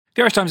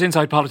The Irish Times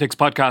Inside Politics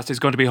podcast is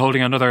going to be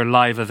holding another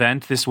live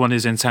event. This one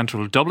is in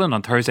central Dublin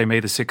on Thursday,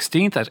 May the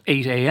 16th at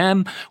 8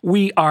 a.m.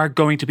 We are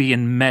going to be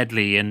in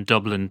Medley in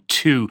Dublin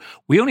too.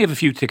 We only have a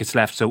few tickets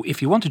left, so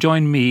if you want to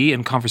join me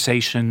in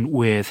conversation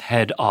with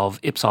head of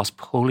Ipsos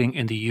polling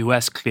in the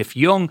US, Cliff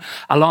Young,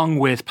 along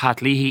with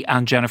Pat Leahy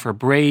and Jennifer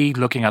Bray,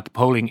 looking at the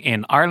polling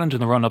in Ireland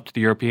in the run-up to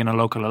the European and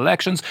local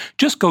elections,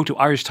 just go to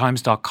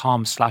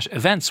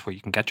irishtimes.com/events where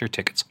you can get your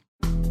tickets.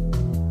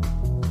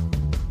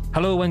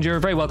 Hello, and you're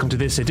very welcome to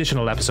this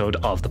additional episode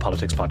of the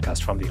Politics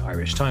Podcast from the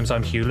Irish Times.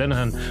 I'm Hugh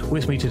Linehan.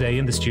 With me today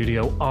in the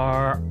studio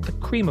are the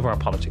cream of our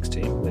politics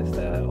team, with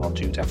all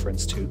due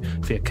deference to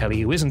Fiach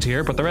Kelly, who isn't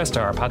here, but the rest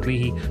are Pat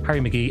Leahy, Harry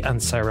McGee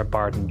and Sarah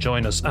Barden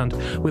join us. And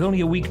with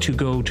only a week to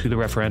go to the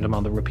referendum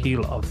on the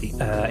repeal of the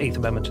Eighth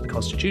Amendment to the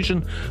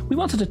Constitution, we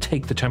wanted to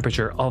take the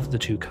temperature of the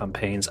two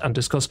campaigns and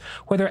discuss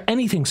whether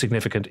anything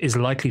significant is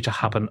likely to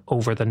happen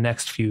over the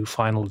next few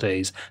final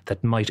days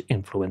that might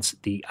influence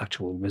the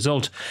actual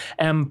result.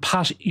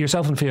 Pat,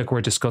 yourself and Fiach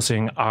were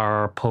discussing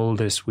our poll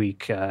this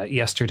week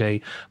yesterday,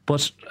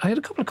 but I had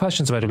a couple of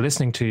questions about it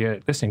listening to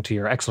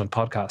your excellent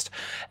podcast.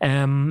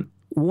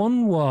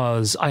 One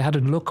was, I had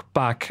a look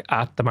back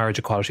at the marriage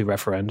equality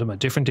referendum, a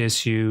different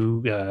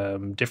issue,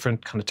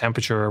 different kind of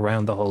temperature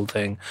around the whole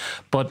thing.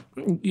 But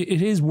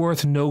it is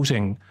worth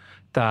noting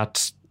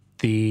that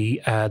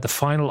the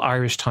final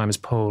Irish Times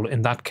poll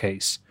in that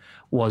case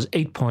was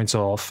 8 points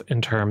off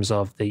in terms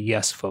of the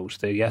yes vote.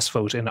 The yes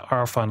vote in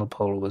our final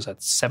poll was at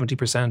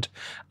 70%,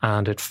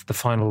 and the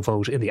final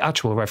vote in the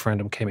actual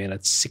referendum came in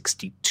at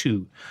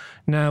 62%.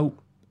 Now,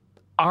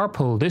 our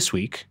poll this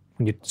week,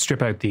 when you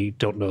strip out the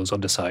don't knows,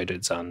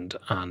 undecideds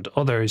and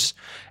others,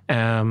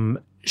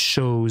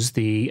 shows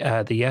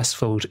the yes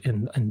vote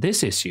in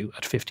this issue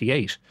at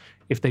 58%.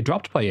 If they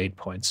dropped by 8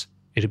 points,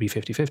 it'd be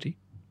 50-50.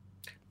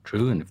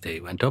 True, and if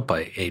they went up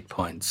by 8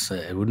 points,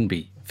 it wouldn't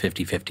be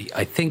 50-50.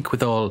 I think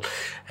with all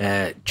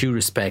due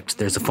respect,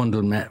 there's a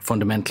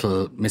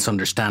fundamental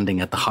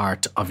misunderstanding at the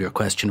heart of your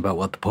question about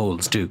what the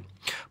polls do.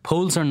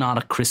 Polls are not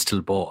a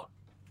crystal ball.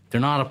 They're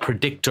not a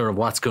predictor of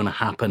what's going to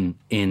happen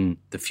in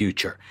the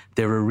future.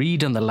 They're a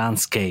read on the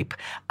landscape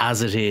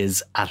as it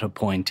is at a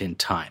point in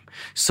time.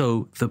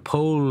 So the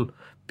poll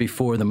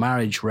before the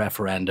marriage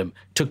referendum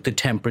took the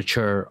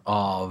temperature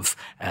of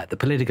the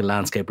political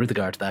landscape with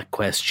regard to that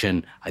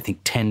question, I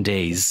think 10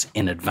 days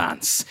in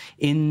advance.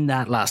 In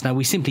that now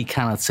we simply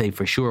cannot say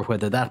for sure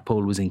whether that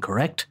poll was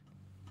incorrect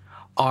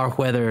or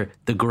whether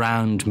the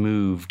ground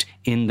moved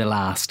in the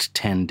last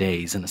 10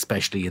 days, and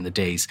especially in the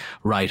days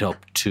right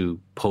up to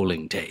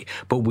polling day.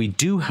 But we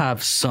do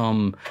have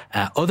some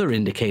other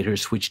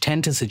indicators which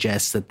tend to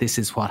suggest that this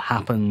is what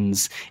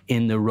happens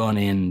in the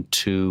run-in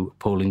to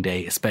polling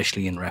day,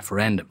 especially in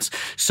referendums.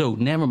 So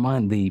never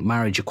mind the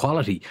marriage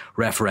equality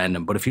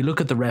referendum, but if you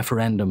look at the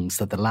referendums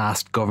that the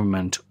last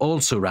government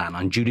also ran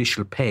on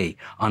judicial pay,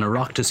 on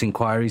Oireachtas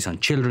inquiries, on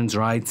children's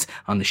rights,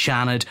 on the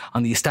Seanad,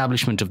 on the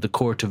establishment of the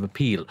Court of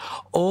Appeal,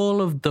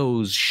 all of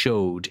those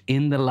showed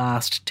in the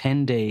last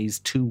 10 days,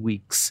 2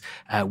 weeks,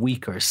 a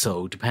week or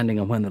so, depending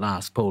on when the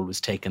last poll was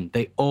taken,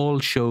 they all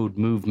showed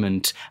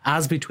movement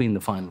as between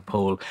the final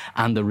poll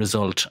and the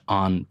result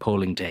on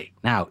polling day.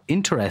 Now,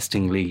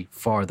 interestingly,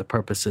 for the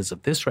purposes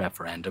of this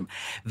referendum,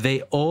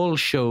 they all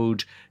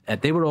showed,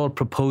 they were all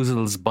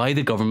proposals by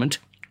the government,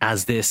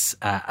 as this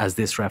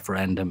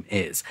referendum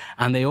is.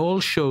 And they all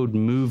showed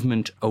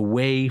movement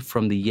away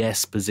from the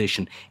yes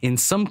position. In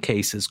some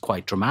cases,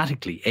 quite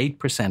dramatically,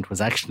 8%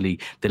 was actually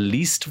the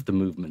least of the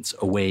movements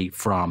away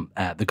from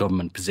the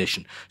government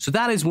position. So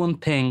that is one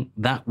thing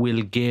that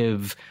will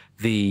give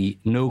the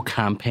No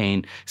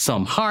campaign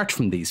some heart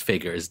from these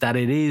figures, that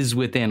it is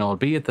within,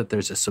 albeit that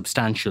there's a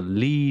substantial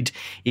lead,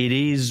 it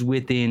is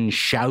within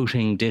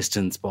shouting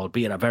distance,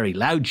 albeit a very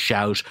loud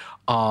shout,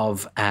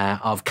 of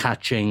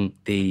catching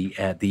the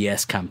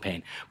Yes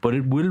campaign. But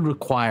it will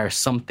require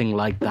something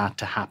like that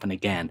to happen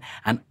again.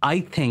 And I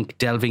think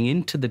delving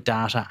into the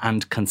data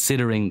and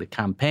considering the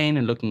campaign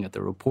and looking at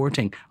the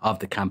reporting of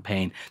the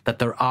campaign, that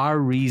there are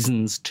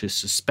reasons to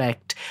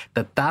suspect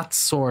that that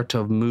sort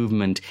of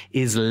movement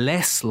is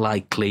less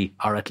likely,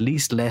 or at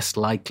least less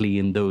likely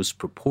in those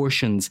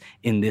proportions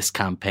in this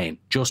campaign.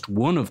 Just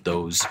one of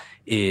those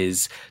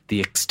is the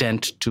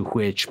extent to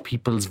which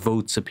people's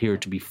votes appear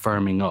to be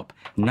firming up.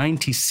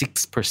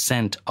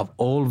 96% of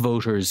all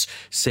voters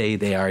say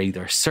they are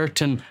either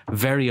certain,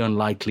 very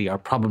unlikely, or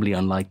probably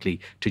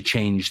unlikely to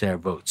change their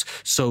votes.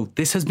 So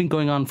this has been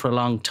going on for a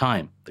long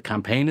time. The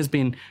campaign has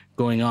been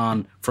going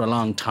on for a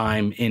long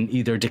time in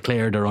either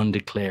declared or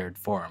undeclared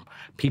form.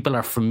 People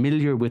are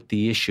familiar with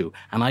the issue,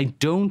 and I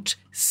don't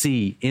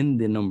see in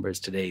the numbers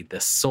today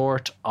the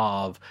sort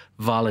of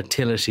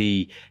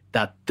volatility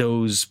that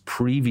those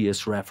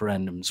previous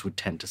referendums would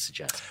tend to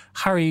suggest.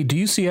 Harry, do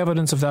you see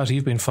evidence of that?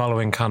 You've been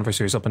following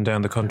canvassers up and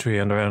down the country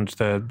and around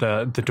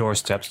the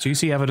doorsteps. Do you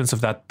see evidence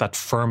of that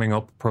firming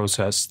up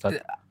process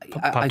that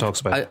Pat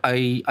talks about?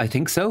 I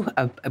think so,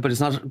 but it's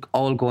not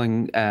all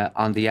going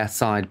on the yes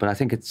side. But I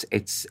think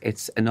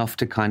it's enough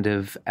to kind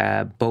of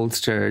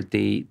bolster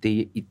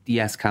the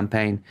yes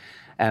campaign.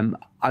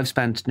 I've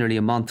spent nearly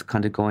a month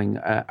kind of going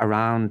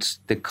around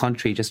the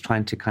country just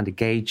trying to kind of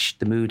gauge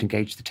the mood and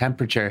gauge the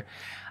temperature.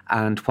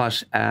 And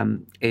what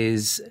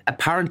is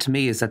apparent to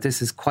me is that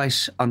this is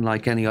quite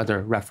unlike any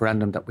other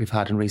referendum that we've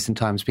had in recent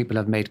times. People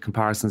have made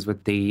comparisons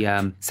with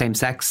the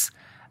same-sex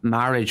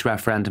marriage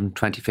referendum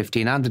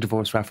 2015 and the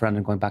divorce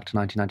referendum going back to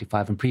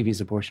 1995 and previous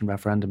abortion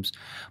referendums.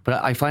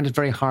 But I find it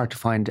very hard to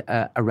find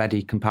a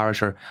ready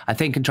comparator. I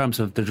think in terms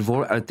of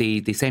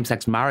the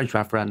same-sex marriage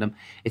referendum,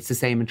 it's the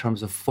same in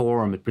terms of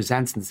form. It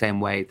presents in the same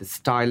way. The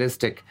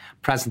stylistic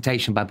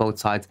presentation by both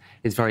sides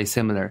is very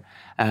similar.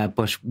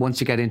 But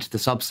once you get into the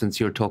substance,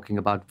 you're talking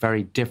about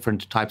very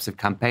different types of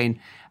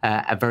campaign,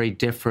 a very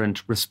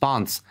different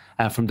response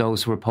from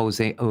those who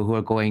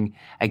are going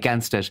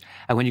against it.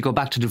 And when you go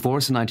back to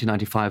divorce in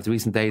 1995, the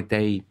reason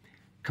they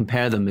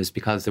compare them is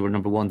because they were,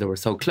 number one, they were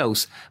so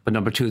close, but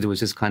number two, there was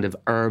this kind of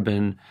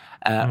urban,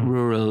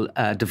 rural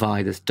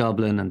divide, this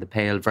Dublin and the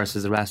Pale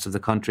versus the rest of the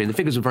country. And the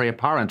figures were very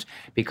apparent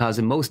because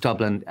in most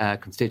Dublin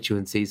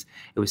constituencies,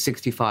 it was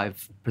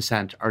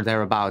 65% or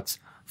thereabouts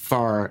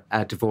for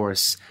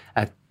divorce,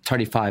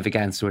 35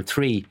 against. There were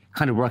three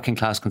kind of working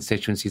class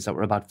constituencies that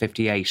were about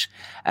 58,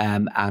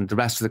 and the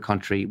rest of the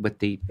country, with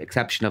the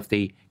exception of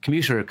the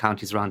commuter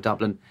counties around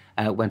Dublin,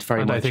 went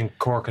very much. And I think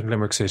Cork and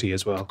Limerick City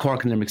as well.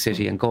 Cork and Limerick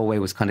City, and Galway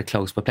was kind of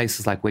close, but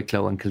places like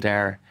Wicklow and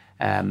Kildare,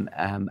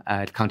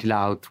 County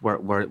Louth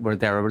were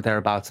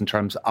thereabouts in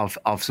terms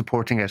of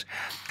supporting it.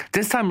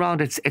 This time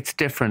round, it's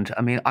different.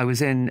 I mean, I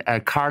was in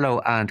Carlow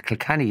and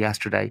Kilkenny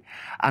yesterday,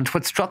 and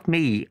what struck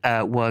me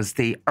was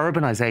the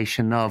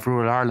urbanisation of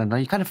rural Ireland. Now,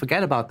 you kind of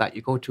forget about that.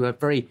 You go to a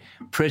very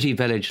pretty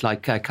village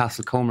like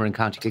Castlecomer in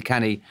County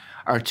Kilkenny,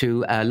 or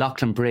to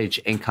Loughlin Bridge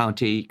in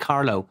County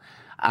Carlow,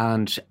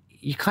 and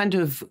you kind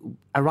of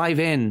arrive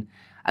in,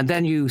 and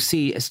then you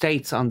see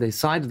estates on the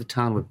side of the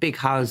town with big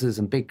houses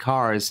and big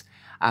cars,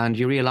 and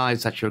you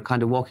realise that you're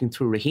kind of walking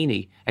through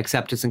Raheny,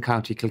 except it's in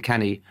County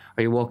Kilkenny,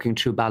 or you're walking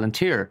through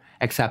Ballantyre,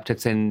 except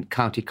it's in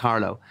County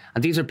Carlow.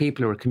 And these are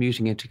people who are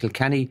commuting into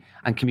Kilkenny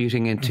and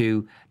commuting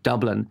into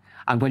Dublin.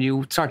 And when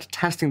you start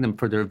testing them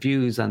for their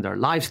views and their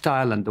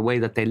lifestyle and the way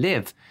that they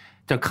live,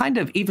 they're kind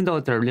of, even though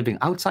they're living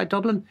outside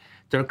Dublin,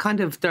 they're kind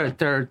of, their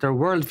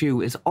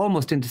worldview is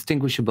almost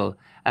indistinguishable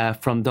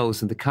from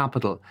those in the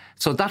capital.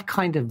 So that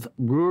kind of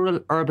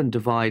rural-urban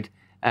divide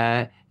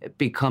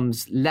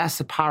becomes less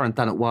apparent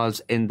than it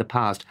was in the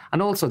past.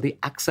 And also the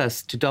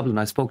access to Dublin.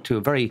 I spoke to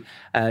a very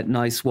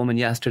nice woman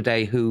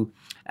yesterday who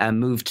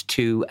moved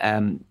to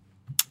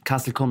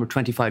Castlecomer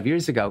 25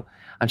 years ago,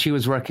 and she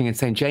was working in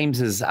St.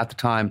 James's at the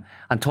time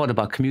and thought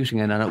about commuting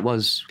in, and it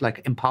was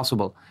like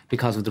impossible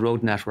because of the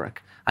road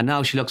network. And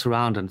now she looks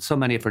around and so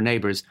many of her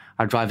neighbours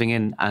are driving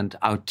in and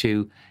out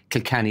to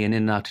Kilkenny and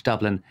in and out to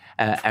Dublin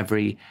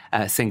every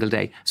single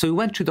day. So we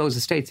went through those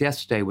estates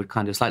yesterday with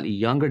kind of slightly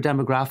younger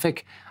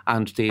demographic,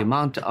 and the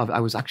amount of,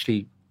 I was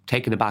actually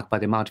taken aback by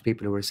the amount of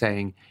people who were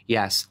saying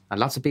yes and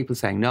lots of people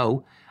saying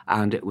no.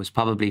 And it was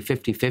probably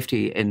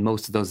 50-50 in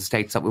most of those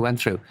estates that we went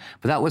through.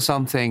 But that was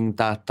something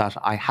that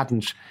I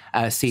hadn't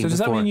seen before. So does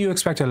that mean you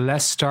expect a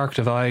less stark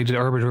divide,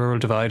 urban-rural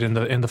divide in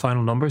the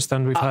final numbers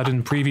than we've had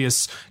in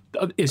previous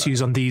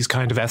issues on these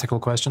kind of ethical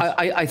questions?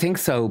 I think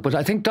so. But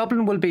I think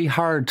Dublin will be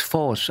hard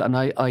fought. And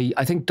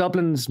I think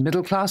Dublin's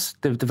middle class,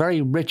 the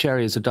very rich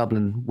areas of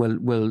Dublin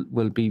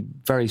will be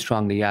very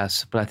strongly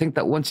yes. But I think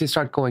that once you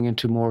start going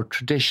into more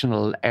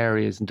traditional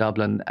areas in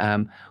Dublin,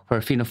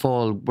 where Fianna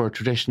Fáil were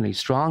traditionally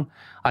strong,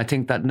 I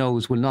think that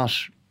no's will not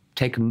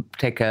take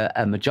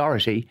a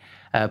majority,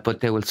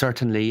 but they will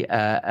certainly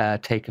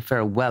take a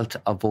fair wealth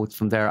of votes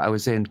from there. I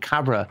was in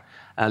Cabra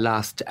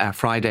last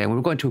Friday, and we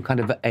were going to kind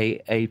of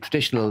a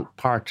traditional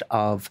part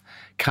of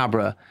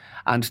Cabra,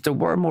 and there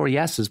were more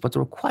yeses, but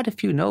there were quite a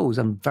few no's,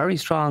 and very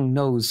strong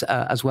no's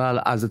as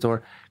well as there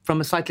were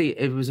from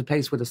it was a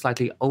place with a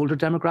slightly older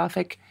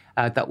demographic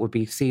that would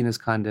be seen as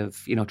kind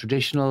of,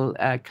 traditional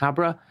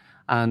Cabra.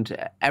 And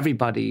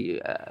everybody,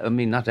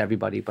 not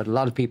everybody, but a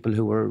lot of people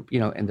who were,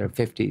 in their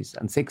 50s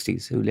and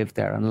 60s who lived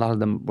there, and a lot of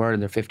them were in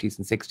their 50s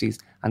and 60s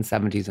and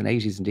 70s and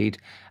 80s indeed,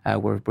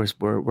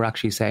 were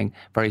actually saying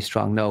very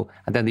strong no.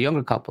 And then the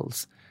younger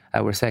couples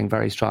were saying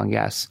very strong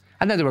yes.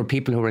 And then there were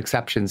people who were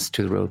exceptions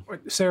to the rule.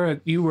 Sarah,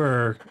 you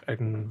were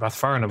in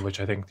Rathfarnham, which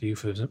I think the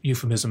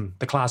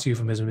class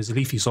euphemism is a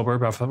leafy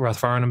suburb of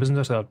Rathfarnham, isn't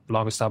it? A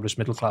long-established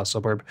middle-class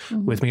suburb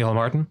with Micheál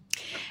Martin.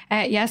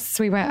 Yes,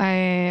 we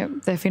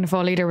went. The Fianna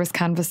Fáil leader was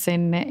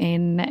canvassing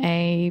in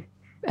a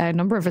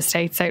number of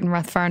estates out in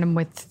Rathfarnham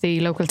with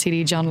the local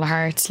TD John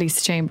Lahart,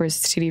 Lisa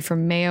Chambers, TD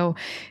from Mayo,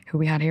 who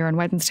we had here on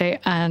Wednesday,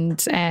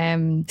 and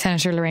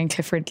Senator Lorraine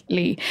Clifford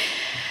Lee.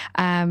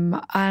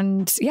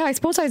 I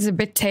suppose I was a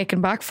bit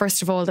taken back,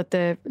 first of all, that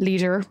the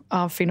leader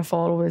of Fianna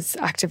Fáil was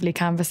actively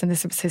canvassing.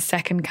 This was his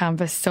second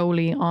canvass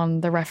solely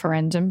on the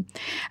referendum.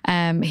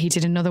 He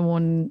did another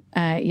one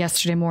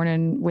yesterday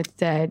morning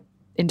with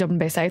in Dublin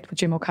Bay South with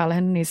Jim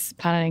O'Callaghan. He's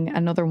planning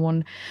another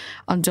one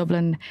on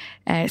Dublin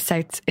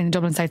South, in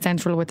Dublin South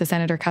Central with the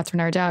Senator Catherine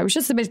Ardell. I was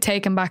just a bit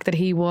taken back that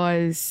he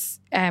was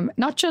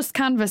not just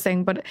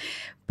canvassing, but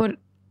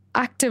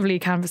actively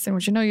canvassing,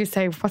 which you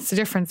say, what's the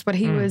difference? But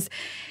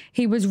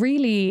he was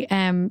really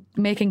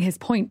making his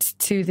point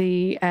to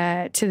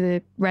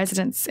the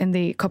residents in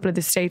the couple of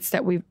the states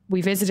that we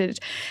visited.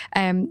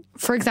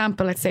 For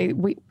example, let's say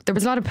there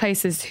was a lot of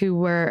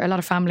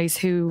families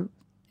who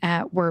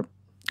were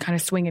kind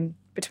of swinging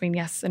between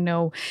yes and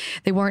no.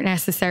 They weren't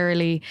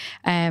necessarily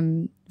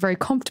very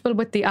comfortable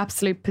with the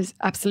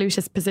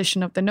absolutist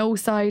position of the no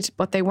side,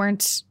 but they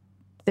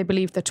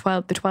believed that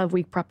the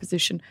 12-week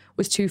proposition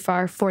was too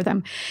far for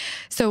them.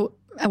 So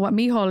what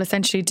Micheál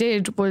essentially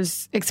did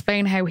was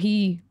explain how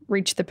he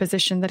reached the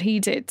position that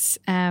he did,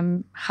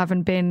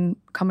 having been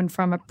coming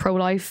from a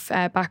pro-life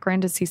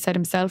background, as he said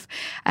himself,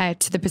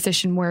 to the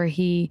position where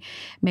he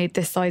made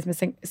this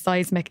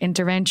seismic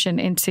intervention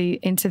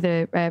into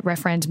the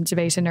referendum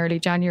debate in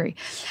early January.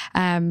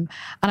 And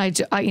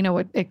it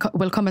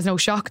will come as no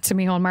shock to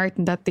Micheál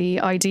Martin that the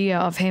idea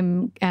of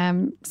him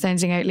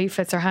sending out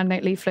leaflets or handing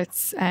out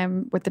leaflets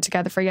with the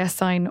Together for Yes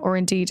sign, or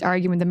indeed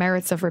arguing the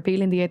merits of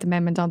repealing the 8th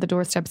Amendment on the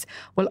doorsteps,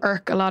 will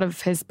irk a lot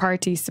of his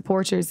party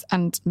supporters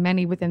and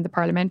many within the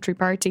parliamentary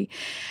party.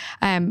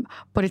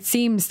 But it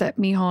seems that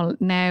Micheál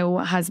now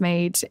has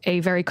made a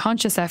very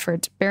conscious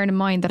effort, bearing in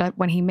mind that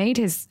when he made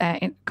his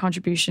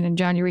contribution in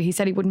January, he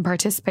said he wouldn't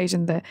participate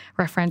in the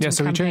referendum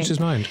campaign. He changed his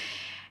mind.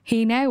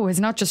 He now has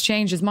not just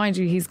changed his mind,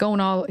 he's going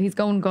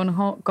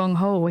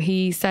gung-ho.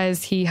 He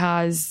says he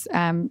has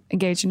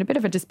engaged in a bit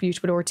of a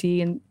dispute with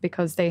RTE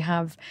because they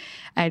have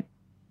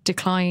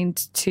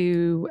declined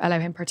to allow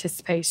him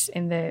participate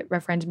in the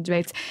referendum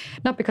debates,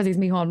 not because he's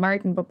Micheál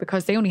Martin, but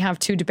because they only have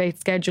 2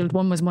 debates scheduled.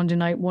 One was Monday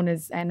night, one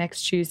is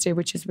next Tuesday,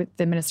 which is with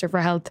the Minister for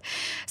Health,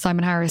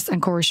 Simon Harris,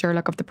 and Cora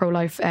Sherlock of the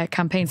pro-life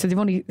campaign. So they've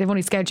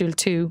only scheduled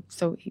 2,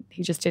 so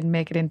he just didn't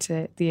make it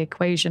into the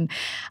equation.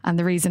 And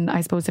the reason,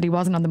 I suppose, that he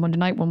wasn't on the Monday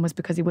night one was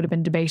because he would have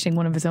been debating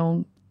one of his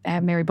own.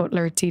 Mary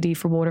Butler, TD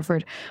for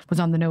Waterford, was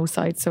on the no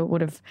side, so it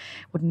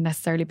wouldn't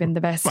necessarily been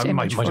the best.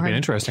 Might have been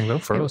interesting though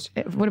for us.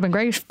 It would have been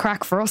great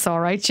crack for us, all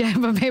right, yeah,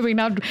 but maybe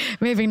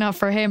not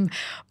for him.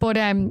 But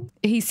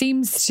he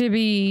seems to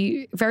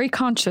be very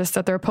conscious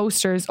that there are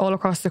posters all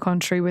across the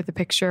country with a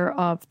picture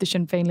of the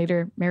Sinn Féin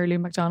leader Mary Lou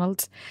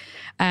McDonald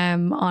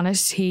on it.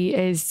 He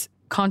is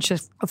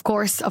conscious, of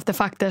course, of the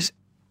fact that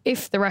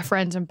if the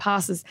referendum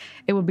passes,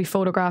 it will be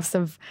photographs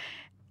of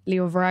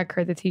Leo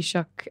Varadkar, the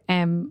Taoiseach,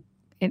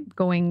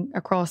 going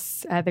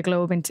across the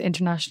globe into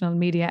international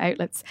media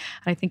outlets.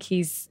 And I think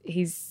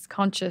he's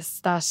conscious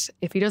that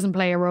if he doesn't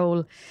play a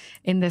role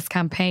in this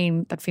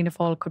campaign, that Fianna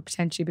Fáil could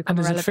potentially become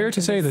irrelevant. And is it fair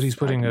to say that he's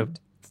putting a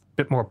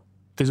bit more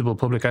visible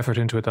public effort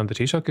into it than the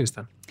Taoiseach is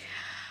then?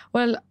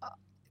 Well,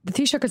 the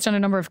Taoiseach has done a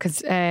number of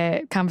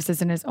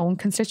canvasses in his own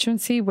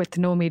constituency with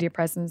no media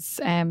presence.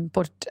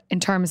 But in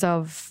terms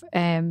of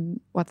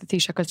what the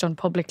Taoiseach has done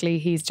publicly,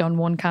 he's done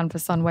one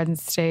canvass on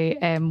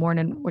Wednesday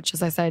morning, which,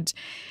 as I said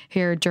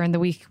here during the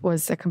week,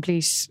 was a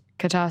complete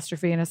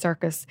catastrophe and a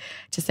circus,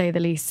 to say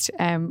the least.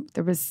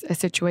 There was a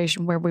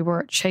situation where we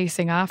were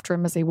chasing after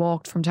him as he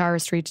walked from Tara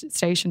Street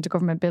Station to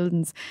government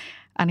buildings,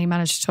 and he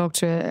managed to talk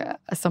to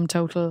a sum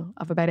total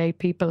of about 8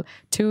 people,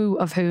 2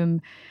 of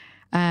whom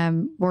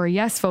were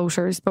yes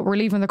voters, but were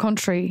leaving the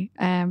country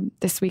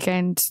this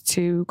weekend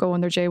to go on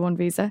their J1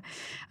 visa.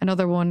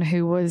 Another one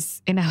who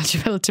was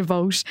ineligible to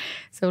vote.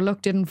 So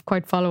look, didn't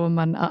quite follow him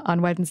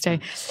on Wednesday.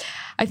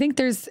 I think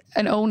there's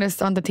an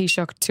onus on the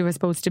Taoiseach to, I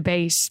suppose,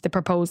 debate the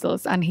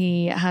proposals. And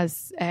he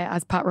has,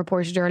 as Pat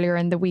reported earlier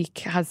in the week,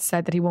 has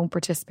said that he won't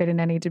participate in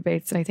any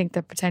debates. And I think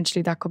that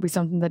potentially that could be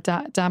something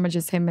that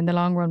damages him in the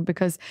long run,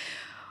 because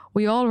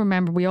we all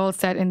remember, we all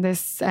sat in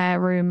this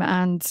room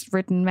and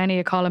written many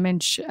a column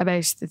inch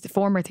about the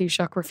former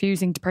Taoiseach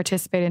refusing to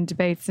participate in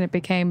debates, and it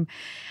became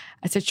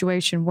a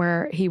situation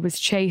where he was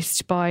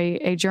chased by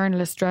a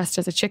journalist dressed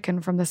as a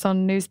chicken from the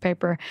Sun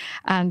newspaper,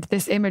 and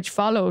this image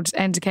followed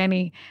Enda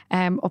Kenny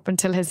up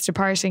until his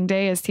departing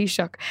day as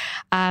Taoiseach.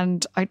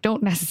 And I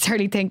don't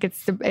necessarily think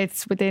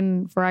it's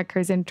within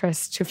Varadkar's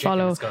interest to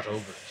follow. Got over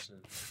it.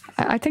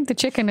 I think the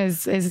chicken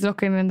is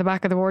looking in the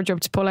back of the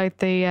wardrobe to pull out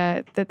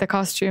the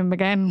costume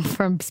again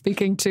from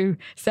speaking to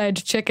said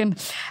chicken.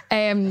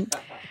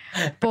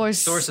 But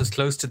sources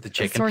close to the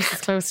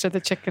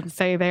chicken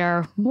say they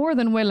are more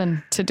than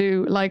willing to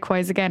do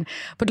likewise again.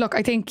 But look,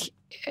 I think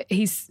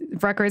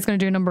Varadkar is going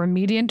to do a number of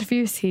media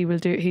interviews. He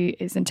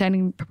is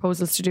intending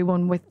proposals to do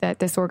one with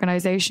this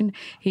organisation.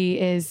 He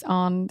is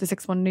on the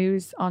 6-1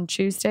 News on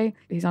Tuesday.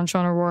 He's on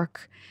Sean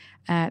O'Rourke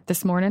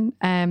this morning.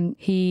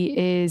 He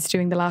is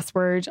doing the last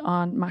word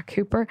on Matt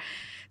Cooper.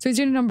 So he's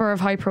doing a number of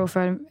high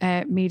profile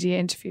media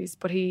interviews,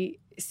 but he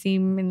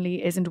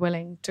seemingly isn't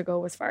willing to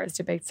go as far as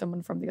debate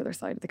someone from the other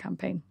side of the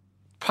campaign.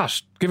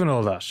 Pat, given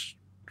all that,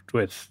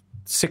 with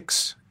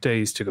 6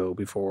 days to go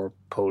before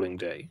polling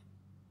day,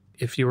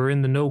 if you were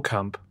in the no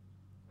camp,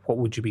 what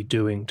would you be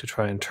doing to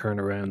try and turn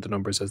around the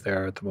numbers as they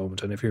are at the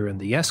moment? And if you're in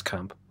the yes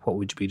camp, what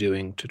would you be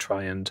doing to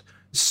try and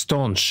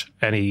staunch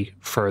any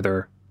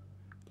further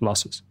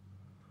losses?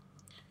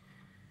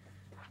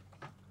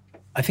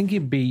 I think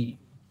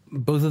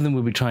both of them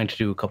would be trying to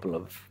do a couple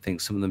of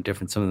things, some of them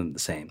different, some of them the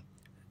same.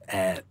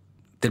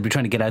 they'll be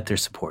trying to get out their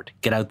support,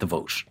 get out the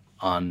vote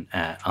on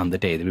the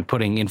day. They'll be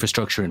putting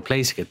infrastructure in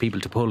place to get people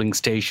to polling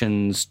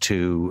stations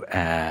to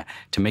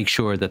make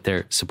sure that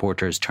their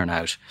supporters turn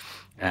out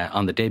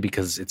on the day,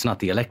 because it's not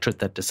the electorate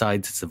that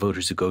decides; it's the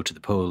voters who go to the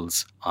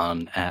polls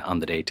on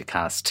the day to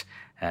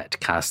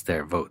cast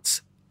their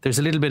votes. There's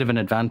a little bit of an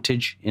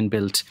advantage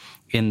inbuilt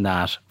in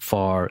that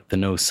for the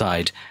no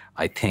side,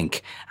 I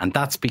think, and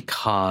that's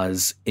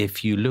because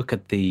if you look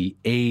at the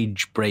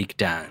age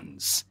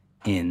breakdowns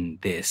in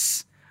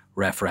this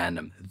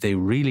referendum, they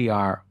really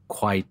are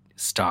quite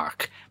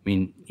stark. I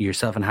mean,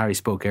 yourself and Harry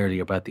spoke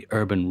earlier about the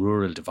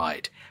urban-rural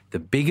divide. The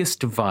biggest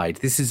divide,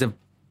 this is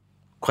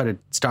quite a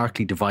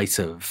starkly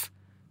divisive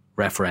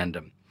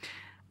referendum,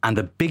 and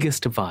the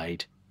biggest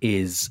divide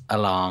is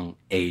along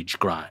age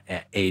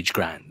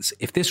grounds.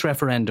 If this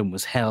referendum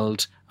was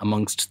held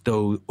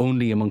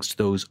only amongst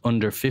those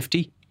under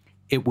 50,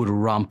 it would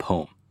romp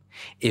home.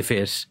 If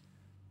it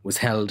was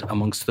held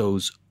amongst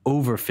those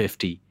over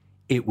 50,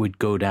 it would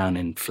go down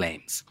in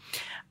flames.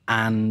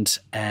 And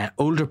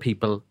older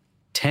people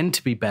tend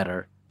to be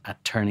better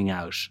at turning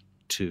out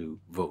to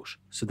vote.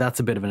 So that's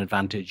a bit of an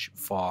advantage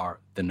for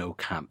the no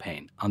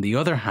campaign. On the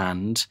other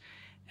hand,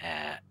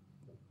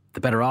 the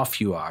better off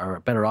you are, or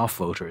better off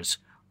voters,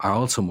 are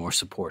also more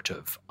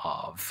supportive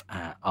of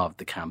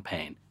the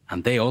campaign.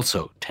 And they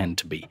also tend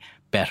to be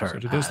better so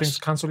do those things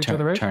cancel each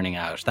other out? Turning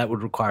out. That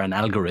would require an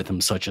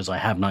algorithm such as I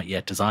have not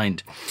yet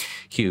designed,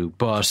 Hugh.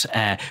 But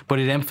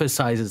it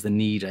emphasises the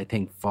need, I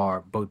think,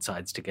 for both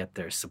sides to get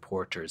their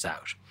supporters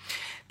out.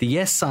 The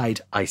yes side,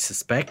 I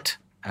suspect,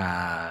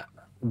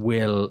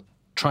 will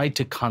try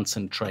to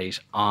concentrate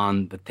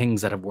on the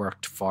things that have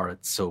worked for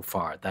it so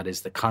far. That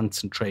is the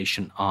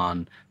concentration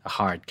on the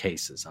hard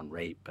cases, on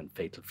rape and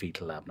fatal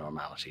fetal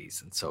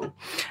abnormalities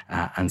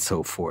and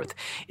so forth.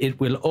 It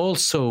will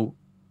also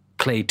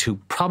play to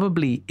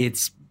probably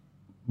its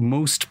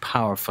most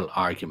powerful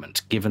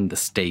argument, given the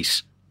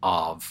state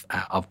of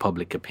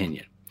public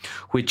opinion,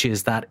 which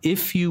is that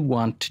if you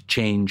want to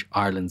change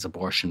Ireland's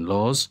abortion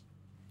laws,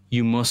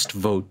 you must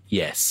vote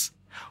yes.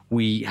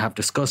 We have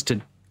discussed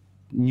it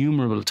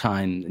numerous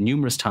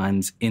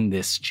times in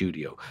this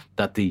studio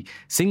that the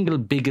single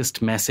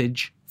biggest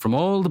message from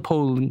all the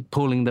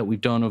polling that we've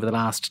done over the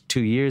last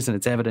 2 years, and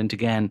it's evident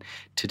again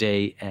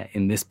today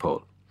in this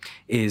poll,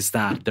 is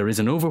that there is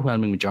an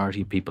overwhelming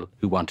majority of people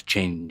who want to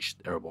change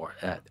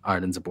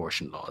Ireland's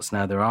abortion laws.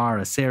 Now, there are,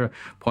 as Sarah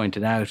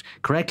pointed out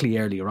correctly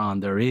earlier on,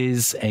 there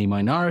is a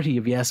minority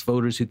of yes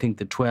voters who think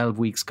that 12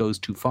 weeks goes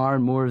too far,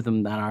 and more of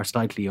them that are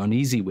slightly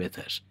uneasy with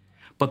it.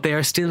 But they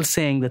are still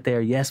saying that they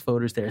are yes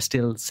voters. They are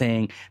still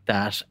saying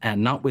that,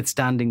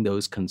 notwithstanding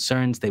those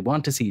concerns, they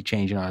want to see a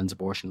change in Ireland's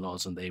abortion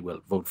laws and they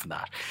will vote for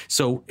that.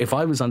 So if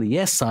I was on the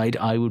yes side,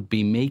 I would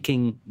be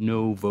making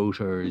no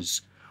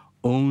voters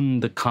own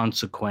the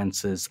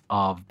consequences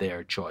of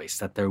their choice,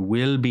 that there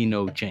will be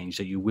no change,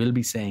 that you will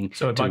be saying...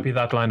 So it might be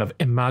that line of,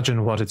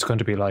 imagine what it's going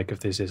to be like if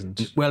this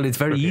isn't... Well, it's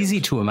very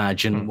easy to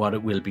imagine what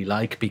it will be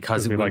like,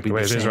 because it will be the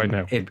way the it is right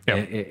now.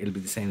 It'll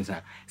be the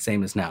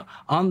same as now.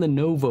 On the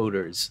no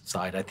voters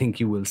side, I think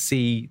you will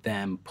see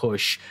them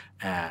push...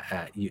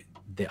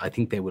 I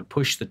think they will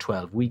push the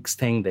 12 weeks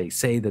thing. They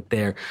say that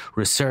their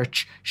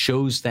research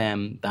shows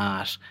them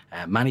that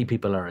many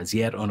people are as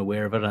yet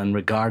unaware of it and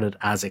regard it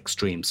as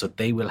extreme. So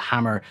they will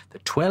hammer the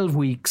 12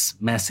 weeks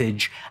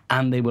message,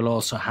 and they will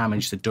also hammer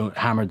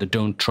the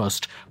don't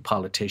trust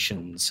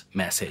politicians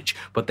message.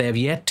 But they have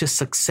yet to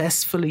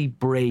successfully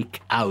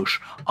break out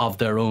of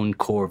their own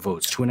core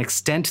votes. To an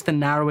extent, the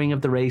narrowing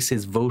of the race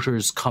is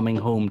voters coming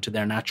home to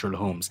their natural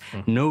homes.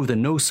 No, the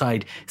no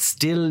side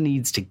still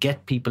needs to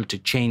get people to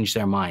change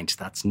their mind.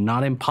 That's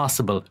not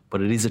impossible,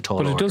 but it is a tall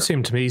order. But it does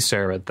seem to me,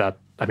 Sarah, that,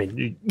 I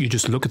mean, you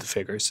just look at the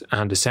figures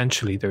and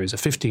essentially there is a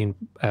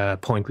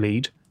 15-point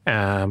lead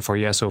for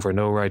yes over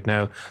no right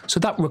now. So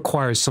that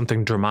requires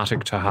something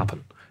dramatic to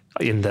happen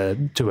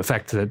to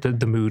affect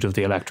the mood of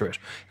the electorate.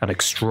 An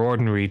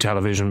extraordinary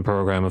television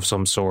programme of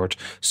some sort,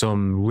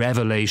 some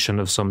revelation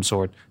of some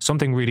sort,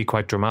 something really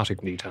quite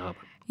dramatic need to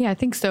happen. Yeah, I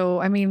think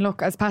so. I mean,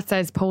 look, as Pat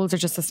says, polls are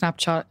just a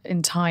snapshot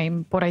in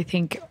time, but I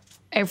think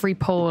every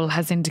poll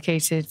has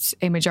indicated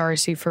a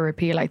majority for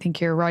repeal. I think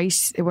you're right.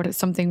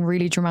 Something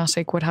really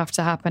dramatic would have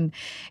to happen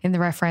in the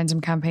referendum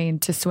campaign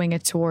to swing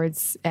it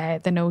towards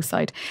the no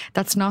side.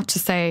 That's not to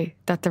say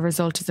that the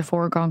result is a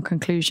foregone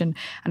conclusion,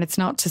 and it's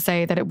not to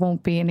say that it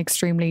won't be an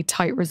extremely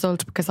tight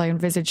result, because I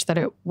envisage that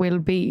it will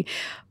be.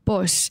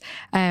 But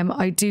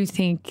I do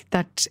think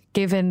that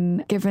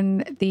given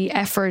the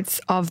efforts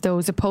of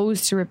those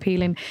opposed to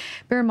repealing,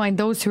 bear in mind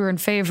those who are in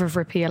favour of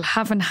repeal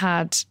haven't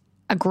had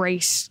a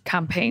great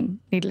campaign,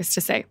 needless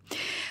to say.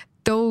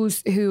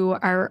 Those who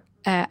are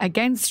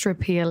against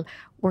repeal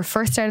were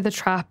first out of the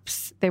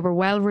traps. They were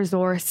well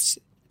resourced.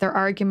 Their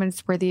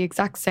arguments were the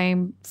exact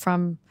same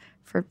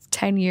for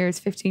 10 years,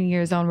 15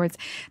 years onwards.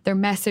 Their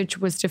message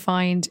was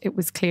defined. It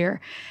was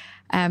clear.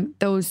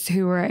 Those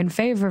who were in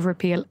favour of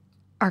repeal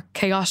are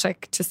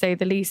chaotic, to say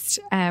the least.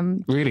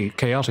 Really?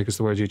 Chaotic is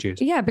the word you'd use?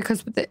 Yeah,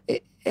 because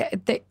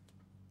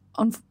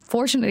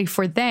unfortunately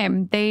for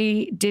them,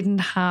 they didn't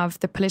have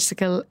the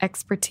political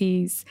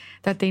expertise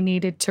that they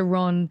needed to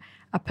run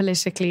a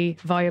politically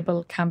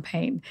viable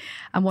campaign.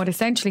 And what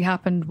essentially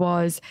happened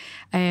was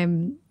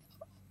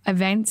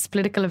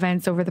political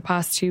events over the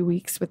past 2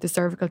 weeks with the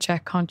cervical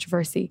check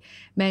controversy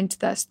meant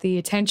that the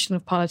attention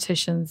of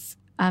politicians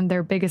and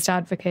their biggest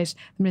advocate,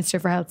 the Minister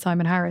for Health,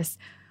 Simon Harris,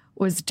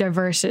 was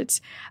diverted.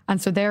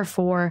 And so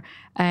therefore,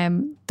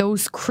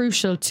 those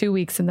crucial 2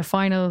 weeks in the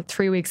final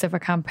 3 weeks of a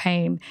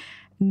campaign,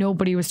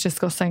 nobody was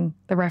discussing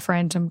the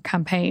referendum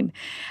campaign.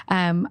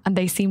 And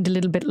they seemed a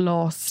little bit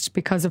lost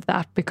because of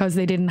that, because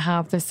they didn't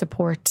have the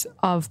support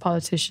of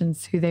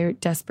politicians who they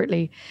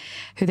desperately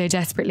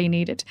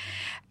needed.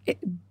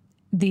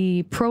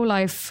 The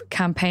pro-life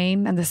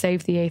campaign and the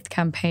Save the Eighth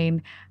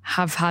campaign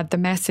have had the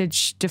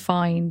message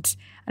defined,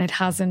 and it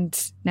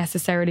hasn't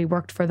necessarily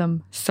worked for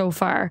them so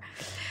far.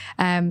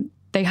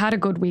 They had a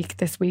good week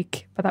this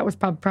week, but that was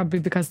probably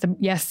because the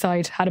Yes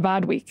side had a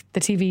bad week. The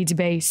TV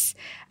debate,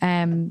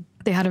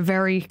 they had a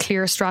very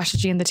clear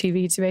strategy in the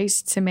TV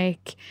debate to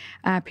make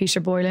Peter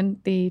Boylan,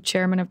 the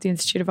chairman of the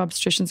Institute of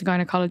Obstetricians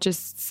and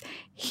Gynecologists,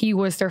 he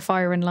was their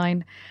firing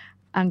line.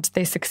 And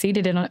they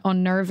succeeded in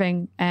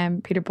unnerving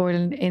Peter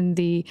Boylan in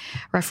the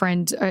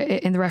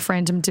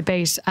referendum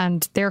debate.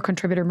 And their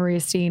contributor, Maria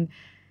Steen,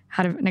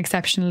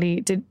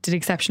 did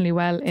exceptionally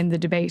well in the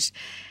debate.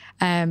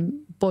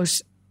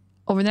 But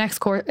over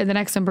the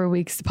next number of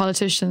weeks, the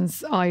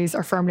politicians' eyes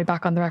are firmly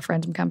back on the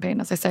referendum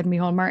campaign. As I said,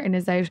 Micheál Martin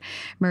is out,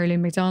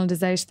 Marilyn McDonald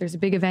is out. There's a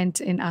big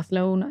event in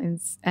Athlone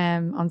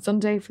on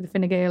Sunday for the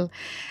Fine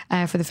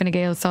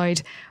Gael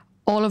side.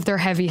 All of their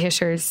heavy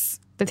hitters,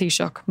 the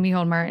Taoiseach,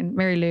 Micheál Martin,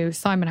 Mary Lou,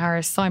 Simon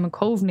Harris, Simon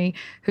Coveney,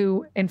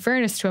 who, in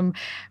fairness to him,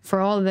 for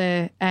all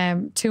the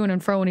to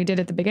and fro he did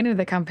at the beginning of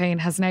the campaign,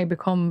 has now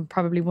become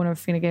probably one of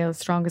Fine Gael's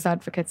strongest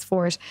advocates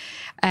for it,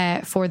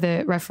 for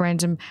the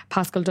referendum.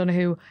 Pascal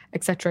Donoghue,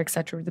 etc.,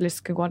 etc. The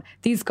list could go on.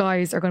 These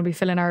guys are going to be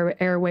filling our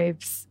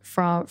airwaves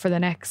for the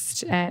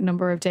next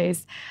number of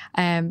days,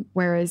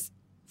 whereas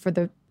for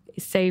the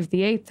Save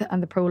the Eighth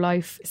and the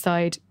pro-life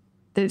side,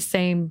 the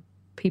same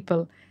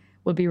people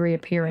will be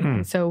reappearing.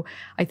 And so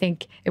I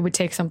think it would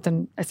take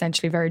something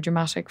essentially very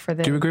dramatic for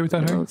the... Do you agree with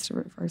that, Harry? To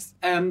reverse.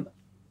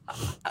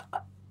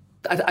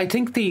 I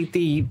think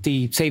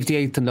the Save the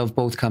Eighth and Love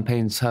Both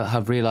campaigns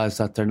have realised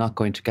that they're not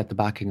going to get the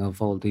backing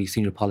of all the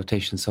senior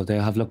politicians, so they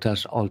have looked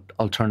at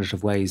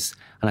alternative ways.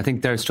 And I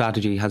think their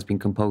strategy has been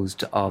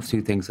composed of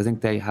two things. I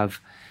think they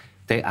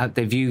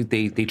view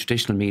the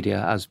traditional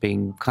media as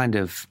being kind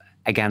of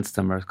against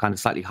them or kind of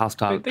slightly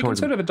hostile. They can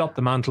sort of adopt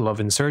the mantle of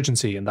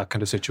insurgency in that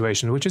kind of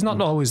situation, which is not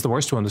always the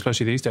worst one,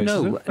 especially these days.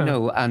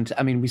 No. And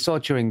I mean, we saw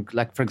it during,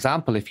 like, for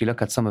example, if you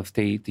look at some of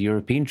the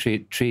European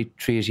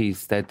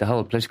treaties, that the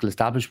whole political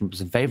establishment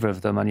was in favour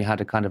of them, and you had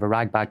a kind of a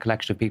ragbag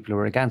collection of people who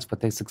were against, but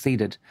they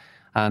succeeded.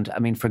 And I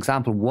mean, for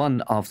example,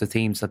 one of the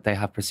themes that they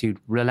have pursued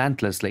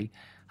relentlessly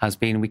has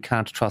been, we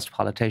can't trust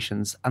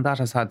politicians, and that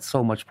has had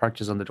so much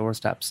purchase on the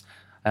doorsteps.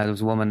 There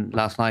was a woman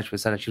last night who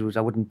said I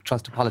wouldn't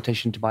trust a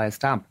politician to buy a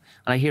stamp.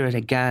 And I hear it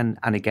again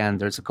and again.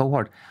 There's a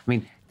cohort. I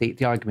mean,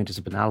 the argument is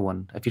a banal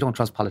one. If you don't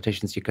trust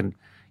politicians, you can,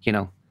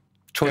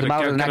 throw them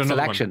out of the next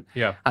election.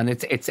 Yeah. And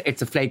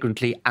it's a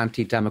flagrantly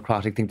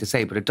anti-democratic thing to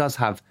say, but it does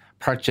have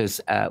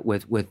purchase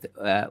with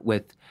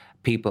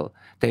people.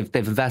 They've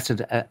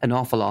invested an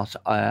awful lot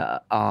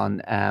on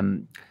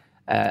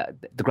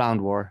the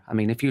ground war. I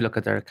mean, if you look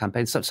at their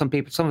campaigns, some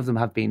of them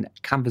have been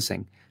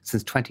canvassing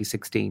since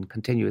 2016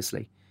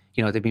 continuously.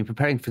 They've been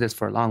preparing for this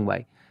for a long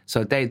way.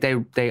 So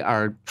they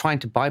are trying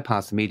to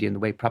bypass the media in the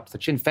way perhaps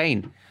that Sinn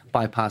Féin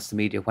bypassed the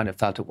media when it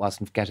felt it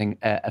wasn't getting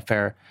a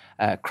fair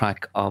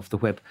crack of the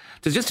whip.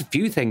 There's just a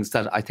few things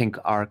that I think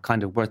are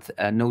kind of worth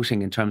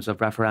noting in terms of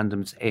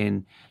referendums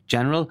in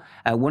general.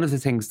 One of the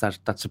things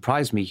that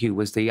surprised me, Hugh,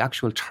 was the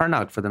actual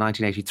turnout for the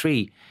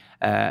 1983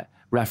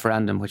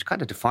 referendum, which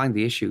kind of defined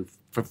the issue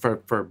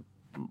for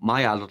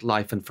my adult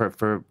life and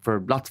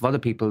for lots of other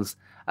people's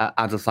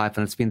adult life,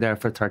 and it's been there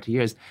for 30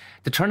 years.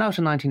 The turnout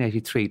in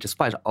 1983,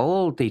 despite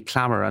all the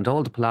clamour and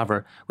all the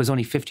palaver, was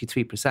only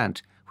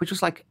 53%, which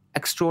was like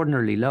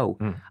extraordinarily low.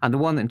 And the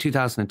one in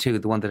 2002,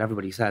 the one that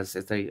everybody says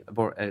is the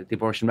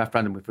abortion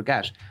referendum we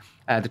forget,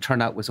 the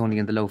turnout was only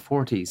in the low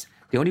 40s.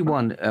 The only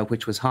one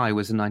which was high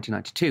was in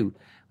 1992,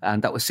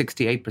 and that was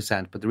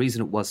 68%. But the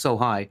reason it was so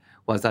high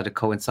was that it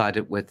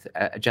coincided with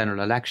a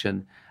general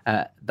election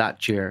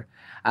that year.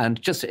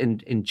 And just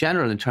in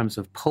general, in terms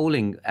of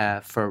polling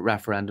for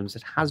referendums,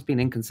 it has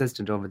been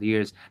inconsistent over the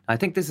years. I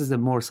think this is a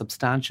more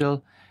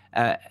substantial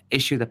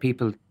issue that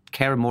people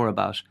care more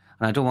about.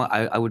 And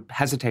I would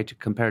hesitate to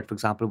compare it, for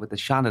example, with the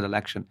Shannon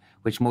election,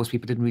 which most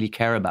people didn't really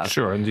care about.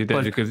 Sure, and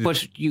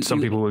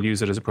some people will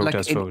use it as a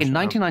protest vote. In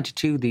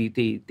 1992,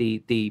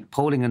 the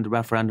polling in the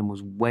referendum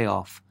was way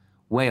off,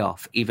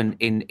 even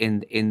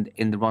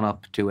in the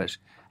run-up to it.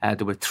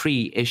 There were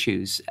three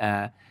issues,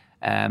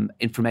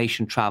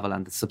 information travel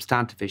and the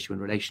substantive issue in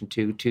relation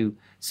to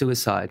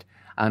suicide.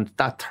 And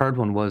that third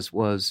one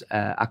was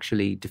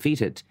actually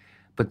defeated.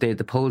 But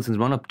the polls in the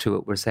run-up to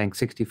it were saying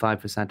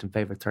 65% in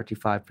favour,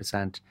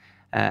 35%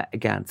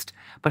 against.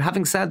 But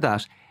having said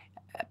that,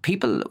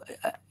 people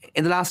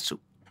in the last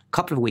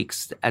couple of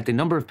weeks, the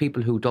number of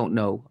people who don't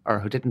know or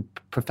who didn't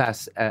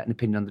profess an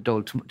opinion on the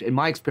dole, in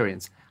my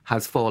experience,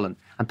 has fallen,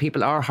 and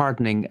people are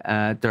hardening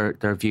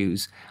their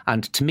views.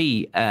 And to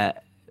me,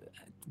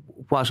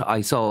 what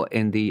I saw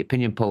in the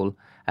opinion poll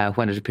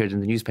when it appeared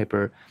in the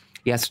newspaper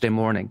yesterday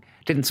morning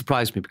didn't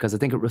surprise me, because I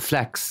think it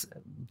reflects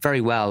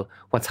very well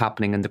what's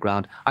happening in the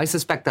ground. I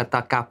suspect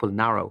that gap will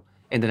narrow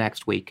in the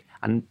next week,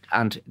 and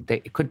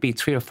it could be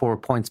 3 or 4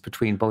 points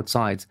between both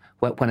sides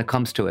when it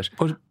comes to it.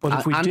 But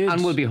if we did,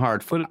 and will be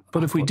hard.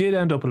 But if we did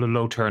end up with a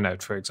low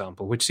turnout, for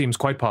example, which seems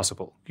quite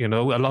possible, a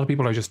lot of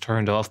people are just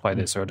turned off by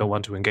this or don't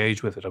want to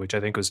engage with it, which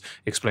I think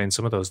explains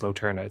some of those low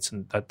turnouts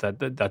and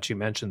that you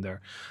mentioned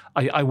there.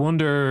 I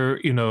wonder,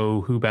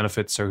 who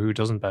benefits or who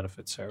doesn't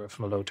benefit, Sarah,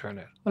 from a low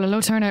turnout. Well, a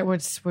low turnout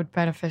would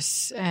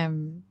benefit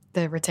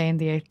the retain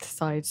the eighth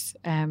side.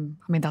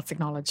 That's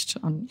acknowledged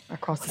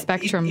across the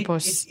spectrum,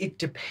 but it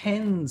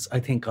depends, I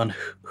think, on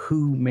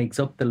who makes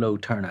up the low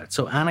turnout.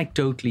 So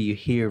anecdotally, you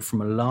hear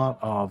from a lot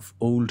of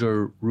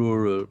older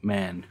rural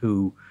men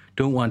who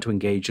don't want to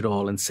engage at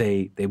all and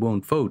say they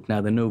won't vote. Now,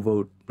 the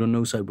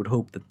no side would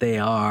hope that they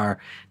are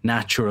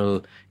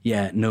natural,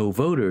 no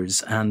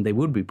voters, and they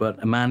would be,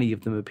 but many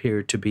of them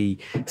appear to be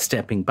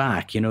stepping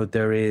back.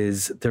 There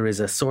is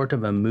a sort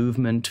of a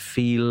movement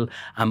feel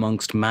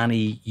amongst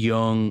many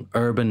young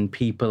urban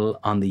people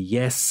on the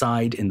yes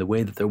side, in the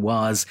way that there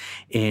was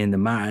in the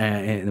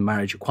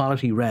marriage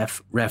equality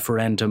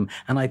referendum,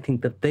 and I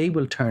think that they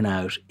will turn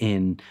out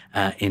in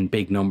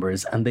big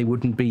numbers, and they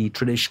wouldn't be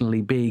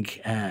traditionally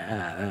big.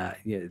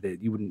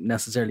 You wouldn't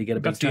necessarily get a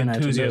big turnout. That's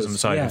the enthusiasm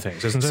side of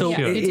things, isn't it? So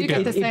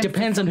it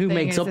depends on who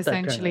makes up that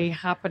turnout. Essentially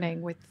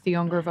happening with the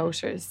younger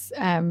voters.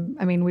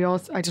 We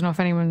also, I don't know if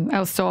anyone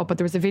else saw it, but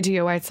there was a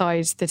video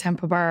outside the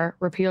Temple Bar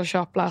repeal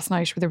shop last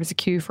night where there was a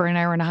queue for an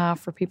hour and a half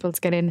for people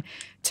to get in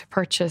to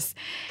purchase.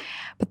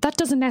 But that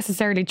doesn't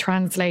necessarily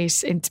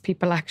translate into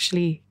people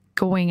actually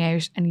going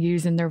out and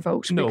using their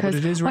vote. No, because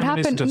but it is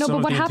reminiscent of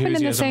some of the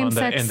enthusiasm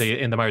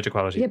in the marriage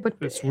equality. Yeah, but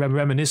it's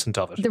reminiscent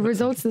of it. The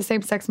results of the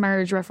same-sex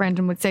marriage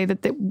referendum would say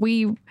that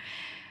we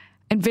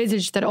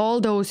envisaged that all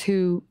those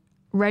who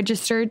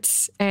registered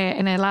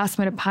in a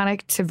last-minute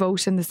panic to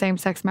vote in the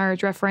same-sex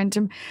marriage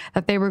referendum,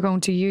 that they were going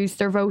to use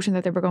their vote and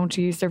that they were going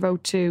to use their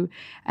vote to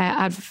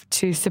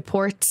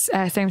support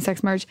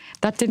same-sex marriage.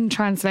 That didn't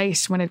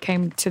translate when it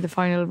came to the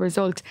final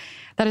result.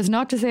 That is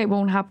not to say it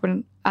won't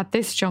happen at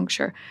this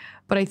juncture,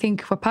 but I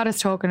think what Pat is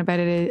talking about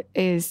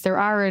is there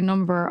are a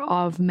number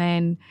of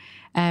men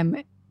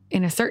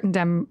in a certain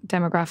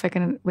demographic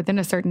and within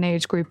a certain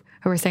age group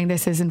who are saying,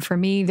 this isn't for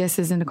me, this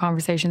isn't a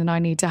conversation that I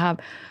need to have.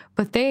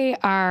 But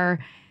they're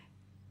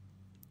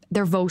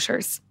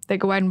voters. They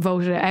go out and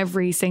vote at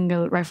every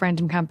single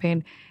referendum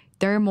campaign.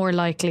 They're more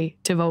likely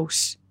to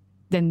vote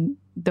than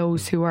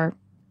those who are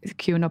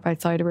queuing up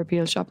outside a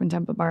repeal shop in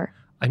Temple Bar.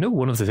 I know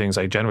one of the things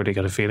I generally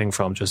get a feeling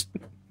from just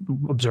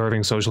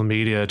observing social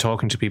media,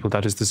 talking to people,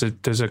 that is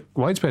there's a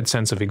widespread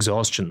sense of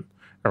exhaustion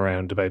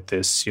around about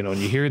this, and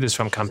you hear this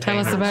from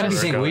campaigners. Tell us about it.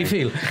 What do you think we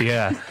feel?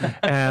 Yeah,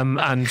 and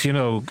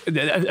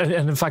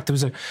in fact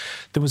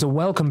there was a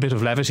welcome bit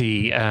of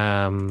levity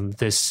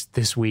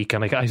this week,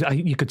 and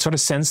you could sort of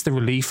sense the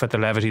relief at the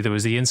levity. There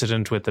was the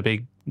incident with the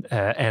big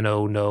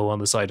no on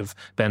the side of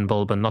Ben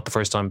Bulben. Not the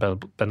first time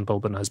Ben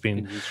Bulben has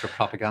been used for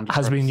propaganda.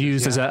 Has been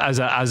used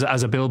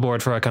as a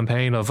billboard for a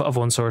campaign of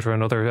one sort or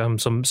another.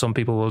 Some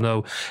people will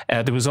know.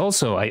 There was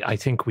also, I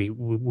think we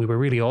were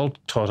really all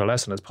taught a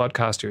lesson as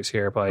podcasters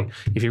here by,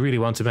 if you really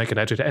want to make an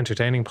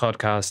entertaining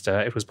podcast,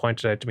 it was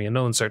pointed out to me in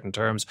no uncertain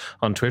terms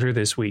on Twitter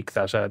this week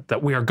that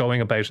we are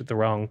going about it the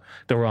wrong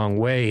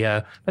way.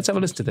 Let's have a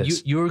listen to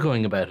this. You're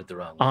going about it the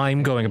wrong way.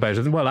 I'm going about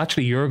it. Well,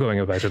 actually, you're going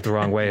about it the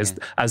wrong way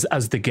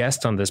as the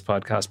guest on this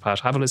podcast, Pat.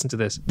 Have a listen to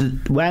this.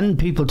 When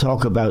people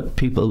talk about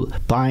people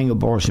buying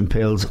abortion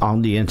pills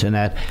on the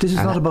internet, this is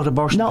not about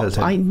abortion pills.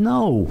 No, I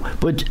know,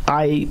 but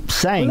I'm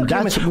saying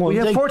that's one we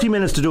have 40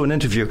 minutes to do an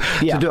interview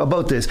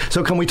about this.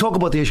 So can we talk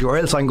about the issue, or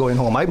else I'm going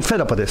home? I'm fed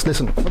up with this.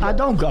 Listen, I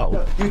don't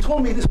go. You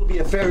told me this will be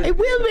a fair. It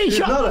will be. It's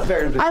not a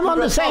fair. I'm on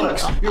the same.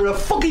 You're a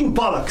fucking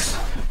bollocks.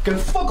 Can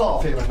fuck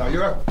off here now.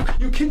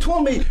 You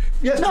told me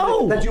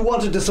yesterday that you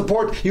wanted to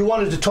support. You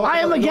wanted to talk. I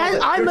am again.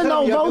 I'm a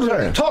no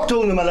voter. Talk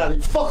to Una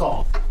Mullally. Fuck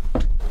off.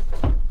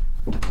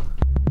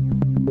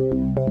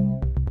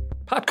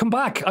 Pat, come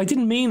back. I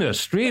didn't mean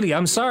it. Really,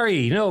 I'm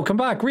sorry. No, come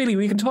back. Really,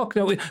 we can talk.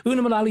 No,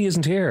 Una Mullally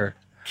isn't here.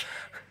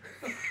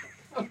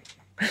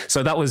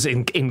 So that was,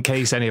 in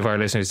case any of our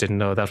listeners didn't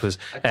know, that was...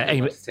 I don't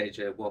want to stage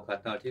a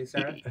walkout now, do you,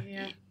 Sarah?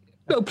 Yeah.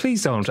 No,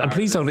 please don't. And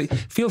please don't.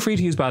 Feel free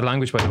to use bad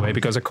language, by the way,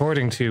 because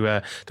according to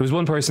there was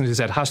one person who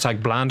said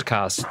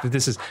 #blandcast.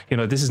 This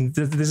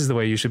is the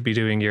way you should be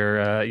doing your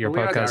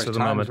podcast for the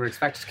moment. We're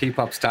expected to keep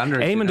up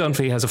standards. Eamon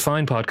Dunphy has a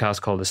fine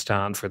podcast called The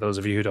Stand. For those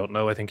of you who don't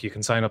know, I think you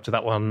can sign up to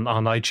that one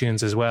on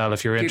iTunes as well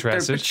if you're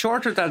interested. They're a bit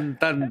shorter than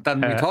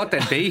we thought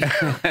they'd be.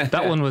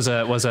 That one was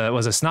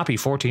a snappy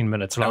 14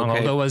 minutes long. Okay.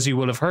 Although, as you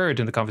will have heard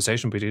in the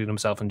conversation between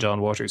himself and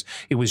John Waters,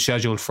 it was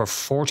scheduled for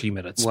 40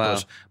 minutes. Wow.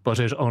 But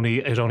it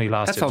only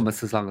lasted. That's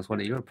almost as long as one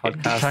of your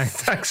podcasts.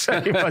 Thanks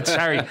very much,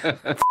 Harry.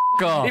 F***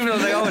 off. Even though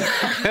they own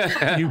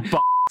You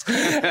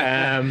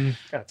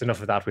that's enough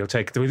of that. We'll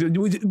take.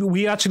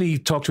 We actually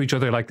talk to each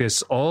other like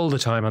this all the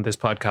time on this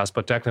podcast,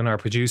 but Declan, our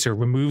producer,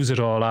 removes it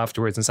all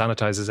afterwards and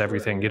sanitizes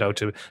everything,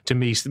 to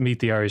meet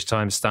the Irish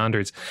Times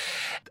standards.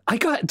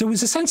 There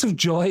was a sense of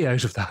joy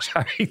out of that,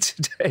 Harry,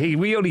 today.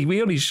 We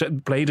only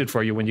played it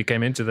for you when you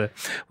came into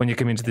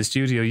the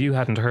studio. You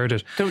hadn't heard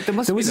it. There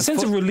was a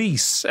sense of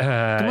release.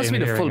 There must have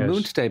been a full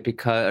moon today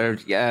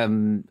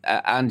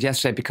and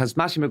yesterday, because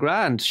Matthew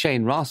McGrath and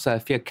Shane Ross,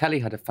 Fiat Kelly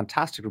had a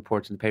fantastic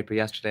report in the paper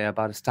yesterday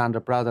about a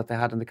stand-up row that they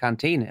had in the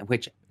canteen, in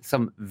which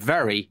some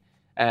very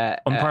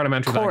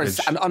unparliamentary coarse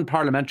and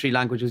unparliamentary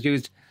language was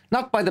used,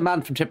 not by the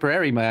man from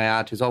Tipperary, may I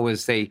add, who's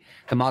always the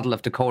model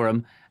of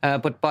decorum,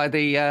 but by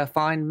the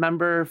fine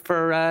member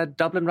for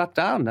Dublin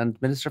Rathdown and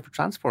Minister for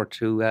Transport,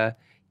 who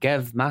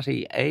gave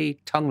Matty a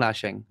tongue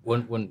lashing.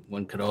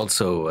 One could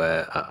also,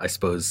 I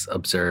suppose,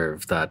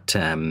 observe that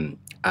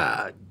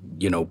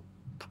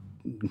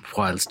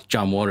whilst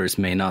John Waters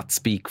may not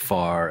speak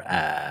for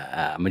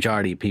a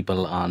majority of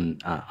people on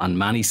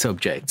many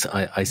subjects,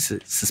 I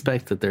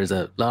suspect that there's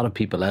a lot of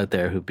people out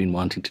there who've been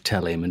wanting to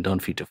tell Eamon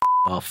Dunphy to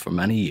off for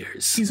many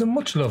years. He's a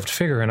much loved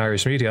figure in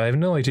Irish media. I have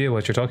no idea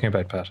what you're talking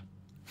about, Pat.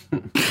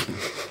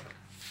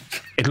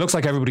 It looks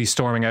like everybody's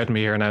storming out at me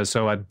here now,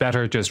 so I'd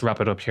better just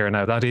wrap it up here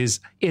now. That is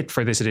it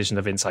for this edition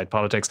of Inside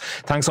Politics.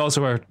 Thanks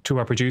also to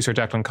our producer,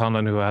 Declan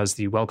Conlon, who has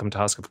the welcome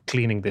task of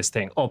cleaning this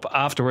thing up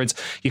afterwards.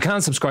 You can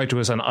subscribe to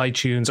us on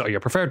iTunes or your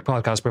preferred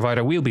podcast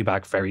provider. We'll be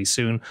back very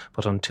soon.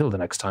 But until the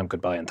next time,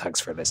 goodbye and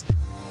thanks for listening.